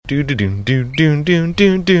Driving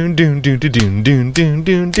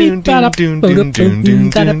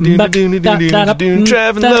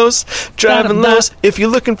lows. If you're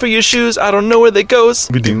looking for your shoes, I don't know where they goes.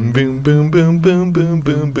 Boom, boom, boom, boom, boom, boom,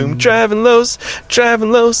 boom, boom. Driving lows.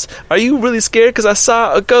 Are you really scared because I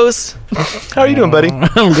saw a ghost? How are you doing, buddy?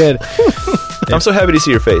 I'm good. I'm so happy to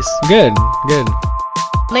see your face. Good.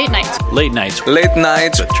 Late nights Late nights Late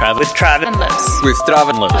nights with Trav and Liz. with Trav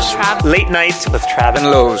and Lowe's. Trav. Late nights with Trav and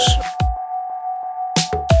Lowe's.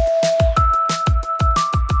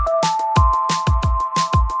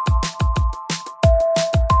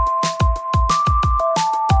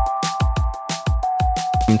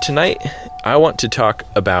 Tonight, I want to talk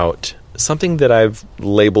about something that I've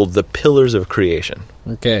labeled the pillars of creation.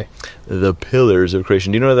 Okay. The pillars of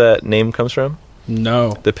creation. Do you know where that name comes from?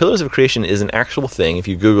 No. The pillars of creation is an actual thing. If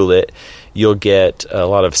you Google it, you'll get a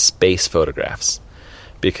lot of space photographs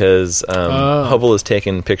because Hubble has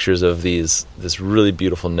taken pictures of this really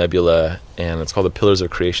beautiful nebula, and it's called the pillars of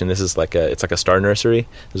creation. This is it's like a star nursery.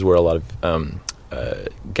 This is where a lot of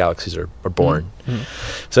galaxies are born. Mm-hmm.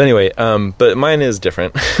 So anyway, but mine is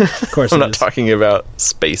different. Of course, I'm not talking about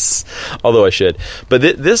space, although I should. But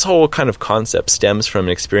this whole kind of concept stems from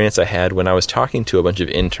an experience I had when I was talking to a bunch of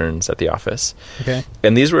interns at the office. Okay.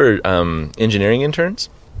 And these were engineering interns.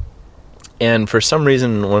 And for some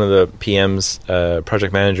reason, one of the PM's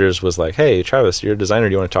project managers was like, "Hey, Travis, you're a designer.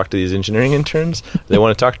 Do you want to talk to these engineering interns? They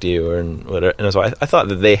want to talk to you." And whatever. And so I thought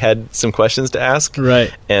that they had some questions to ask.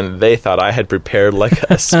 Right. And they thought I had prepared like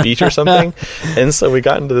a speech or something. And so we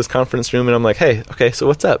got into this conference room, and I'm like, "Hey, okay, so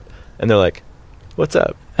what's up?" And they're like, "What's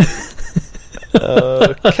up?"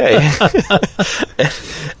 Okay.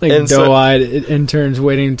 Like doe-eyed interns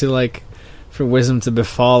waiting to for wisdom to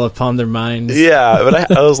befall upon their minds. Yeah,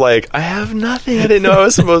 but I was like, I have nothing. I didn't know I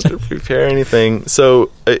was supposed to prepare anything.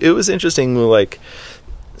 So it was interesting. Okay,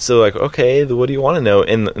 what do you want to know?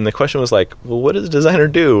 And the question was like, well, what does a designer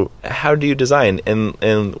do? How do you design? And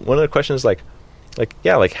one of the questions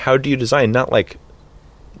how do you design?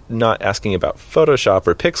 Not asking about Photoshop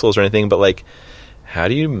or pixels or anything, but how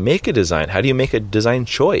do you make a design? How do you make a design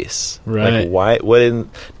choice? Right.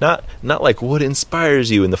 Not what inspires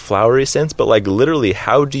you in the flowery sense, but literally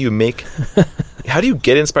how do you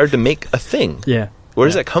get inspired to make a thing? Yeah. Where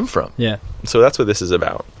does that come from? Yeah. So that's what this is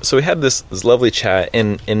about. So we had this lovely chat,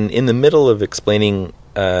 and in the middle of explaining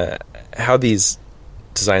how these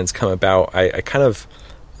designs come about, I kind of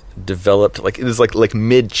developed it was like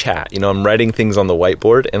mid chat. I'm writing things on the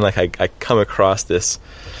whiteboard, and I come across this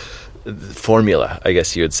formula, I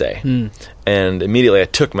guess you would say. And immediately I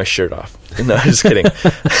took my shirt off. No, I'm just kidding.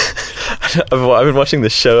 I've been watching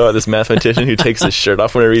this show about this mathematician who takes his shirt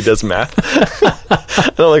off whenever he does math.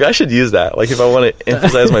 And I'm like, I should use that. If I want to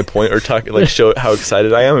emphasize my point or talk, show how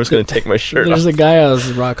excited I am, I'm just going to take my shirt off. There's a guy I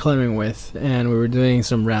was rock climbing with, and we were doing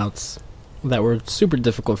some routes that were super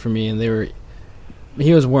difficult for me, and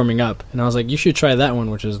he was warming up, and I was like, you should try that one,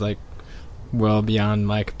 which is well beyond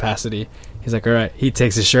my capacity. He's like, all right. He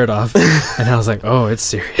takes his shirt off, and I was like, oh, it's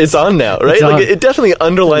serious. It's on now, right? It definitely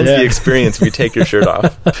underlines the experience if you take your shirt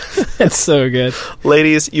off. It's so good.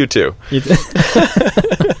 Ladies, you too.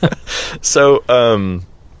 So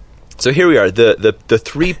here we are. The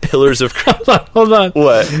three pillars of. Hold on.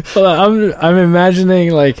 What? Hold on. I'm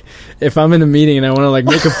imagining if I'm in a meeting and I want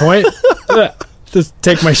to make a point. Just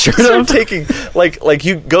take my shirt off. Taking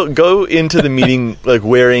you go into the meeting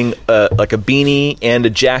wearing a beanie and a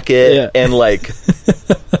jacket and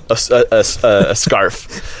a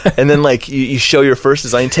scarf, and then you show your first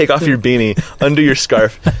design, take off your beanie, undo your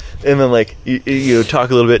scarf, and then you talk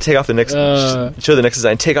a little bit, take off the next, show the next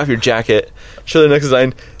design, take off your jacket, show the next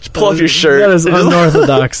design, just pull off your shirt. That is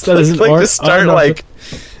unorthodox. That is just start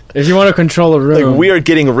if you want to control a room. We are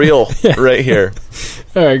getting real right here.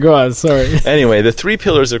 All right, go on. Sorry. Anyway, the three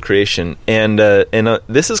pillars of creation, and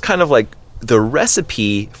this is kind of the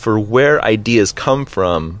recipe for where ideas come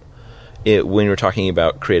from when you're talking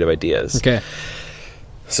about creative ideas. Okay.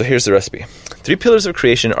 So here's the recipe. Three pillars of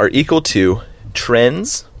creation are equal to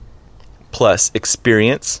trends plus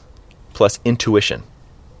experience plus intuition.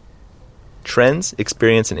 Trends,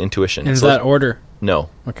 experience, and intuition. In that order? No.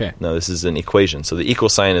 Okay. No, this is an equation. So the equal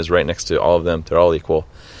sign is right next to all of them. They're all equal.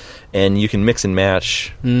 And you can mix and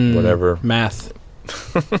match whatever. Math.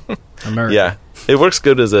 America. Yeah. It works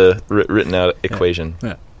good as a written out equation.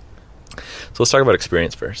 Yeah. So let's talk about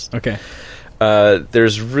experience first. Okay.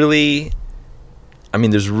 There's really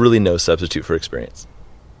no substitute for experience.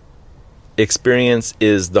 Experience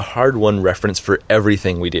is the hard-won reference for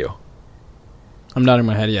everything we do. I'm nodding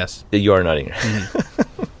my head, yes. You are nodding your head.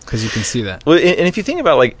 Because you can see that. Well, and if you think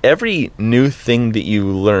about every new thing that you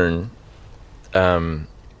learn,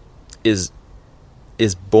 is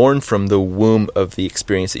born from the womb of the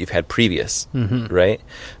experience that you've had previous, right?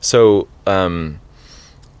 So,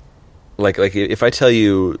 like if I tell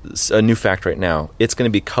you a new fact right now, it's going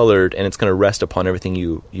to be colored and it's going to rest upon everything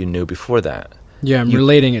you knew before that. Yeah, I'm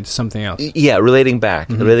relating it to something else. Yeah, relating back,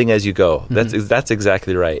 relating as you go. That's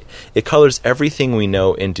exactly right. It colors everything we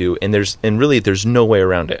know and do, and really there's no way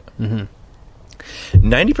around it.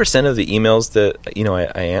 90% of the emails that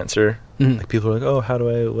I answer, like people are like, "Oh, how do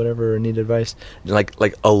I whatever need advice?"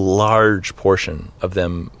 Like a large portion of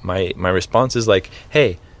them, my response is like,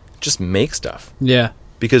 "Hey, just make stuff." Yeah.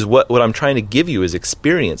 Because what I'm trying to give you is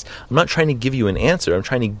experience. I'm not trying to give you an answer. I'm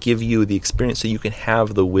trying to give you the experience so you can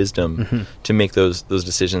have the wisdom to make those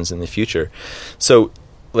decisions in the future. So,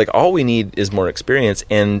 like, all we need is more experience,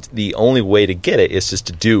 and the only way to get it is just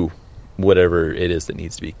to do whatever it is that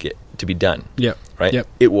needs to be done. Yep. Right? Yep.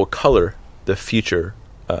 It will color the future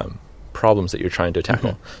problems that you're trying to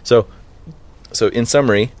tackle. So in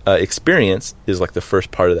summary, experience is like the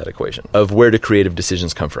first part of that equation of where do creative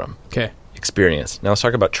decisions come from. Okay. Experience. Now let's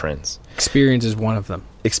talk about trends. Experience is one of them.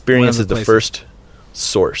 Experience is the first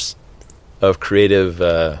source of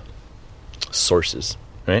creative sources,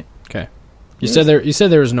 right? Okay. You said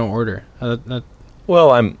there was no order. Well,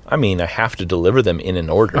 I have to deliver them in an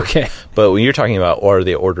order. Okay. But when you're talking about, are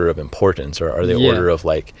they order of importance, or are they order of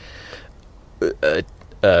like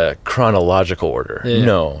chronological order? Yeah.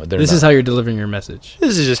 No, they're not. This is how you're delivering your message.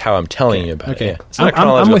 This is just how I'm telling you about it. Okay. Yeah. It's not I'm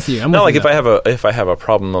chronological. with you. I'm not with like you if I have a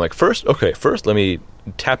problem, I'm like, first let me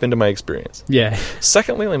tap into my experience. Yeah.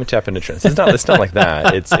 Secondly, let me tap into trends. It's not like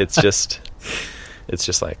that. It's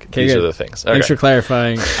just like these are the things. Thanks for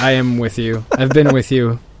clarifying. I am with you. I've been with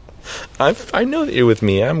you. I know that you're with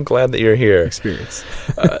me. I'm glad that you're here. Experience.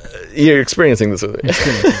 You're experiencing this with me.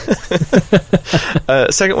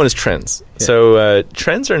 Second one is trends. Yeah. So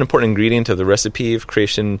trends are an important ingredient of the recipe of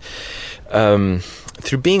creation.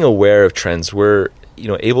 Through being aware of trends, we're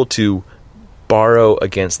able to borrow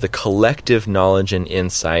against the collective knowledge and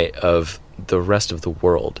insight of the rest of the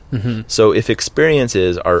world. So if experience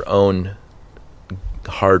is our own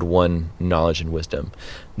hard-won knowledge and wisdom,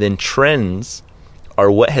 then trends are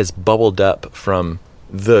what has bubbled up from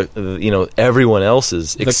the everyone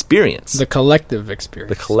else's experience. The collective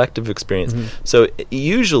experience. The collective experience. So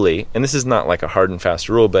usually, and this is not like a hard and fast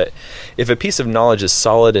rule, but if a piece of knowledge is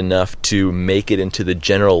solid enough to make it into the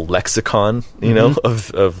general lexicon,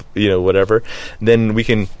 of whatever, then we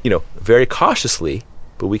can, very cautiously,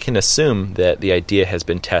 but we can assume that the idea has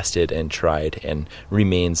been tested and tried and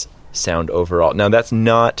remains sound overall. Now, that's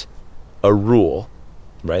not a rule,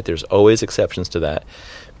 right? There's always exceptions to that.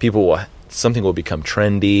 Something will become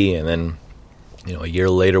trendy, and then a year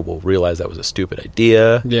later we'll realize that was a stupid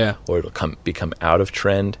idea. Yeah. Or it'll become out of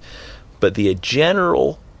trend. But the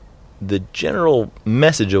general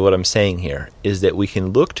message of what I'm saying here is that we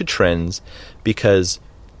can look to trends because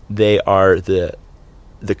they are the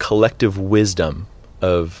collective wisdom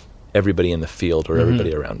of everybody in the field or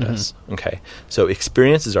everybody around us. Okay. So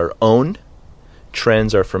experience is our own.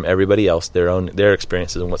 Trends are from everybody else, their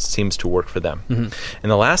experiences and what seems to work for them.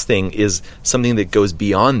 And the last thing is something that goes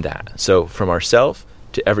beyond that. So from ourselves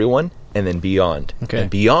to everyone, and then beyond. Okay. And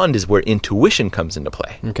beyond is where intuition comes into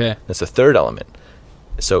play. Okay. That's the third element.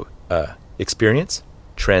 So experience,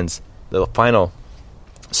 trends, the final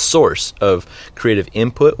source of creative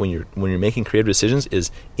input when you're making creative decisions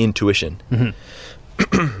is intuition.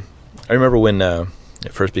 I remember when I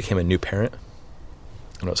first became a new parent,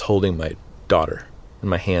 and I was holding my daughter in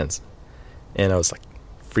my hands, and I was like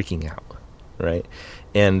freaking out, right?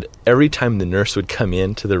 And every time the nurse would come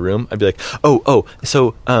into the room, I'd be like,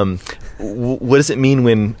 so what does it mean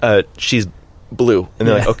when she's blue? And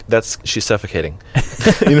they're like, okay, she's suffocating.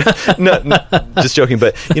 No, just joking,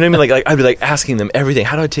 but you know what I mean? Like I'd be like asking them everything.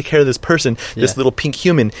 How do I take care of this person, this little pink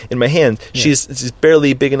human in my hand? She's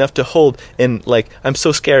barely big enough to hold, and like I'm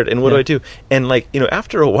so scared. And what do I do? And like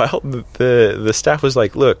after a while, the staff was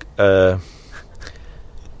like, look,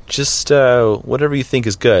 just whatever you think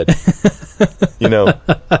is good.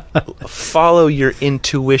 Follow your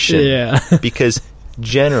intuition, because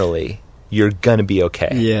generally you're gonna be okay.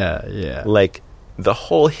 Yeah. Like the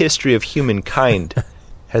whole history of humankind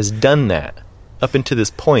has done that up until this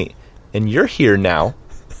point, and you're here now.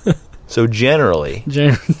 So generally,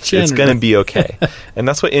 it's going to be okay. And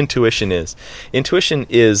that's what intuition is. Intuition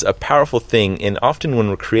is a powerful thing, and often when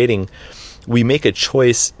we're creating, we make a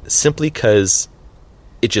choice simply because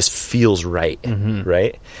it just feels right,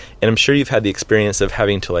 right? And I'm sure you've had the experience of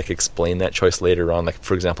having to like explain that choice later on, like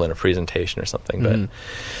for example in a presentation or something. But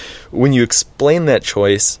when you explain that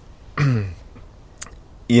choice,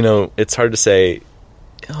 it's hard to say,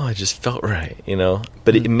 it just felt right,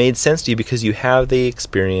 But it made sense to you because you have the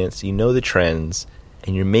experience, you know the trends,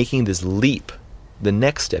 and you're making this leap, the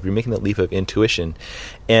next step. You're making that leap of intuition.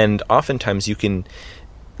 And oftentimes you can,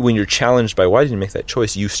 when you're challenged by why did you make that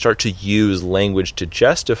choice, you start to use language to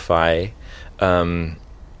justify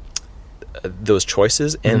those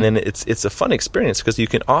choices, and then it's a fun experience because you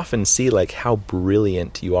can often see like how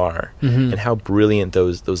brilliant you are and how brilliant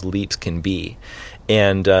those leaps can be,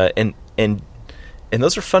 and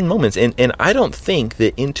those are fun moments. And I don't think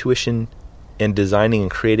that intuition and designing and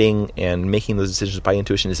creating and making those decisions by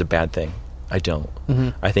intuition is a bad thing. I don't.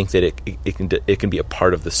 I think that it can be a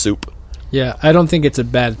part of the soup. Yeah, I don't think it's a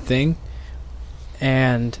bad thing,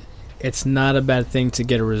 and it's not a bad thing to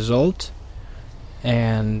get a result.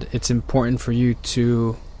 And it's important for you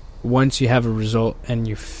to, once you have a result and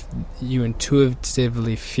you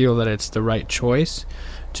intuitively feel that it's the right choice,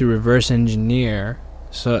 to reverse engineer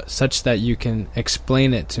such that you can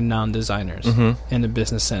explain it to non-designers in a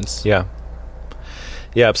business sense. Yeah,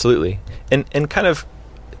 absolutely. And kind of,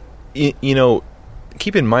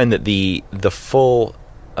 keep in mind that the full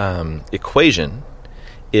equation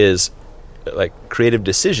is like creative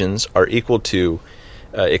decisions are equal to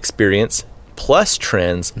experience plus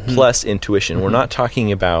trends plus intuition. We're not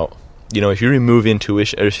talking about, if you remove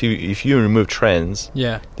intuition, or if you remove trends,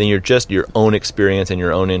 then you're just your own experience and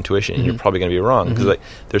your own intuition, and you're probably going to be wrong because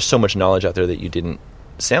there's so much knowledge out there that you didn't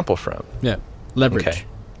sample from. Yeah, leverage. Okay,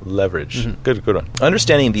 leverage. Good one.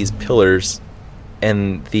 Understanding these pillars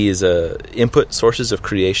and these input sources of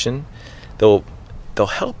creation, they'll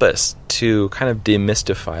help us to kind of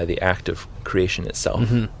demystify the act of creation itself.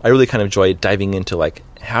 I really kind of enjoy diving into like,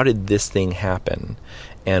 how did this thing happen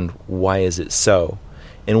and why is it so?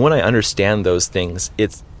 And when I understand those things,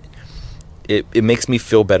 it makes me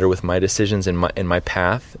feel better with my decisions and my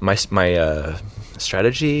path, my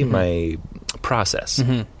strategy, my process,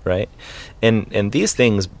 right? And these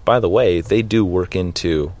things, by the way, they do work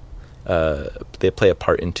into they play a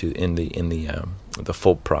part in the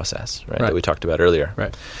full process, right? That we talked about earlier.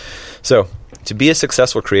 Right. So to be a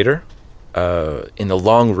successful creator in the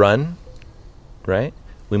long run, right?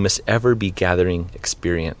 We must ever be gathering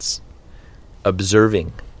experience,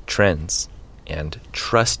 observing trends, and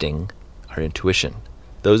trusting our intuition.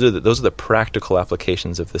 Those are the practical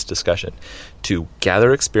applications of this discussion. To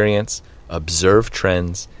gather experience, observe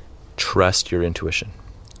trends, trust your intuition.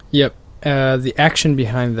 Yep. The action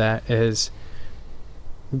behind that is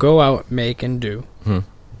go out, make, and do.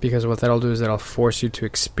 Because what that'll do is that'll force you to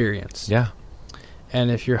experience. Yeah. And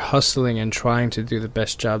if you're hustling and trying to do the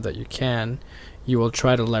best job that you can, you will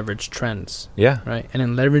try to leverage trends. Yeah. Right? And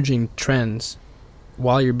in leveraging trends,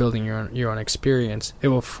 while you're building your own experience, it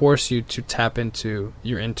will force you to tap into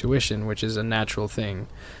your intuition, which is a natural thing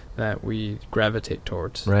that we gravitate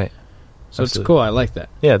towards. Right. So Absolutely. It's cool. I like that.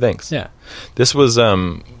 Yeah, thanks. Yeah. This was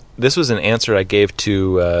an answer I gave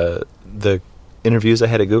to the interviews I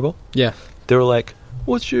had at Google. Yeah. They were like,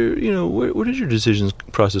 what's your, where did your decisions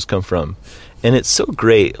process come from? And it's so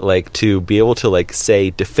great, like, to be able to, like,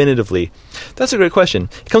 say definitively, that's a great question.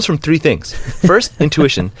 It comes from 3 things. First,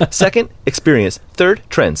 intuition. Second, experience. Third,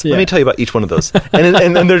 trends. Let me tell you about each one of those.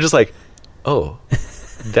 And they're just like, oh,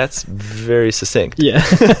 that's very succinct. Yeah.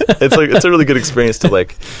 It's a really good experience to,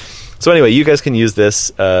 like... So anyway, you guys can use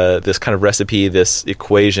this kind of recipe, this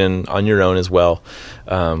equation on your own as well.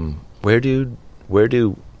 Where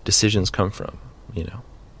do decisions come from?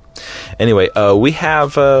 Anyway, we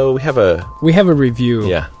have a review.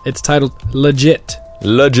 Yeah, it's titled Legit.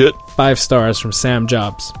 5 stars from Sam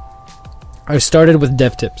Jobs. I started with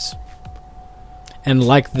dev tips, and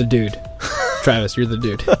like the dude, Travis, you're the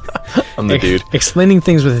dude. I'm the dude. Explaining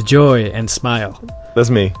things with joy and smile. That's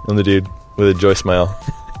me. I'm the dude with a joy smile.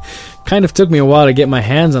 Kind of took me a while to get my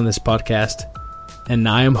hands on this podcast, and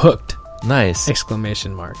now I am hooked. Nice! !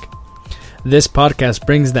 This podcast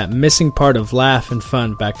brings that missing part of laugh and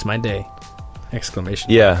fun back to my day! !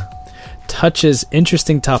 Yeah. Touches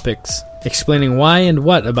interesting topics, explaining why and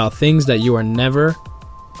what about things that you are never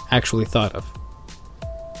actually thought of.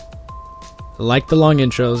 Like the long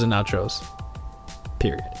intros and outros.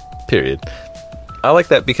 Period. I like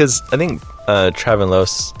that because I think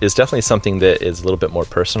Travenlos is definitely something that is a little bit more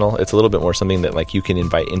personal. It's a little bit more something that like you can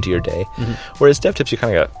invite into your day. Whereas Dev Tips, you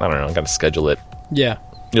kind of got to schedule it. Yeah.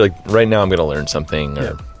 You're like, right now I'm going to learn something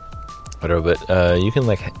or whatever, but you can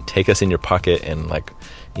like take us in your pocket and like,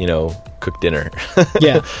 cook dinner.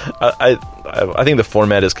 Yeah. I think the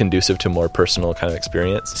format is conducive to more personal kind of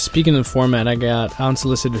experience. Speaking of format, I got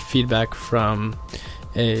unsolicited feedback from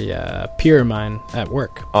a peer of mine at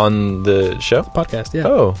work. On the show? The podcast, yeah.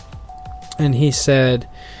 Oh. And he said,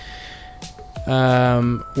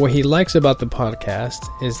 What he likes about the podcast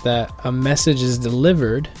is that a message is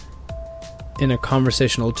delivered in a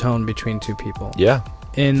conversational tone between two people. Yeah.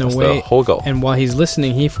 In a That's way, the whole goal. and while he's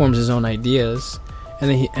listening, he forms his own ideas. And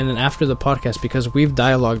then after the podcast, because we've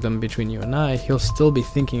dialogued them between you and I, he'll still be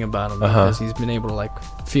thinking about them because he's been able to like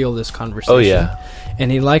feel this conversation. Oh, yeah.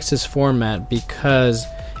 And he likes this format because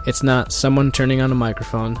it's not someone turning on a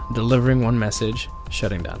microphone, delivering one message,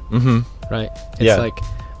 shutting down. Mm-hmm. Right? It's like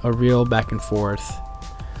a real back and forth.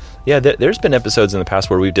 Yeah, there's been episodes in the past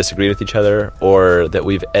where we've disagreed with each other, or that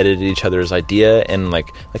we've edited each other's idea and like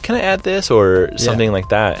can I add this or something like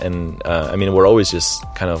that? And I mean, we're always just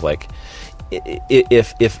kind of like,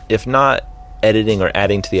 if not editing or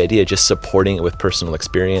adding to the idea, just supporting it with personal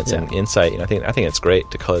experience and insight. And I think it's great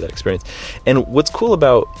to color that experience. And what's cool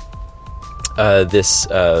about this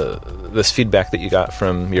feedback that you got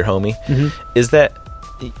from your homie is that,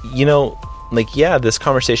 you know, like, yeah, this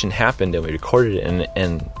conversation happened and we recorded it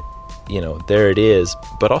and you know, there it is,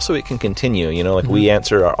 but also it can continue, you know, like we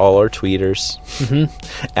answer all our tweeters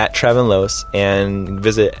at Travenlos, and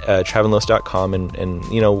visit travenlos.com and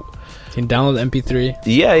you know, you can download the MP3.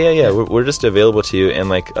 Yeah. We're just available to you, and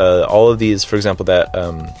like all of these, for example, that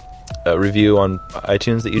review on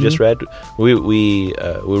iTunes that you just read, we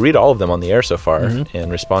read all of them on the air so far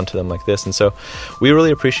and respond to them like this. And so we really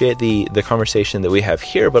appreciate the conversation that we have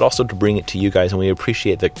here, but also to bring it to you guys, and we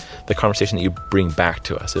appreciate the conversation that you bring back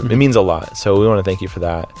to us. It means a lot, so we want to thank you for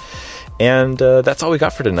that. And that's all we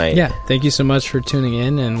got for tonight. Yeah, thank you so much for tuning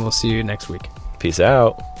in, and we'll see you next week. Peace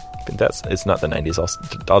out. It's not the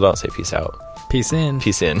 90s. I'll not say peace out. Peace in.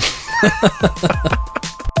 Peace in.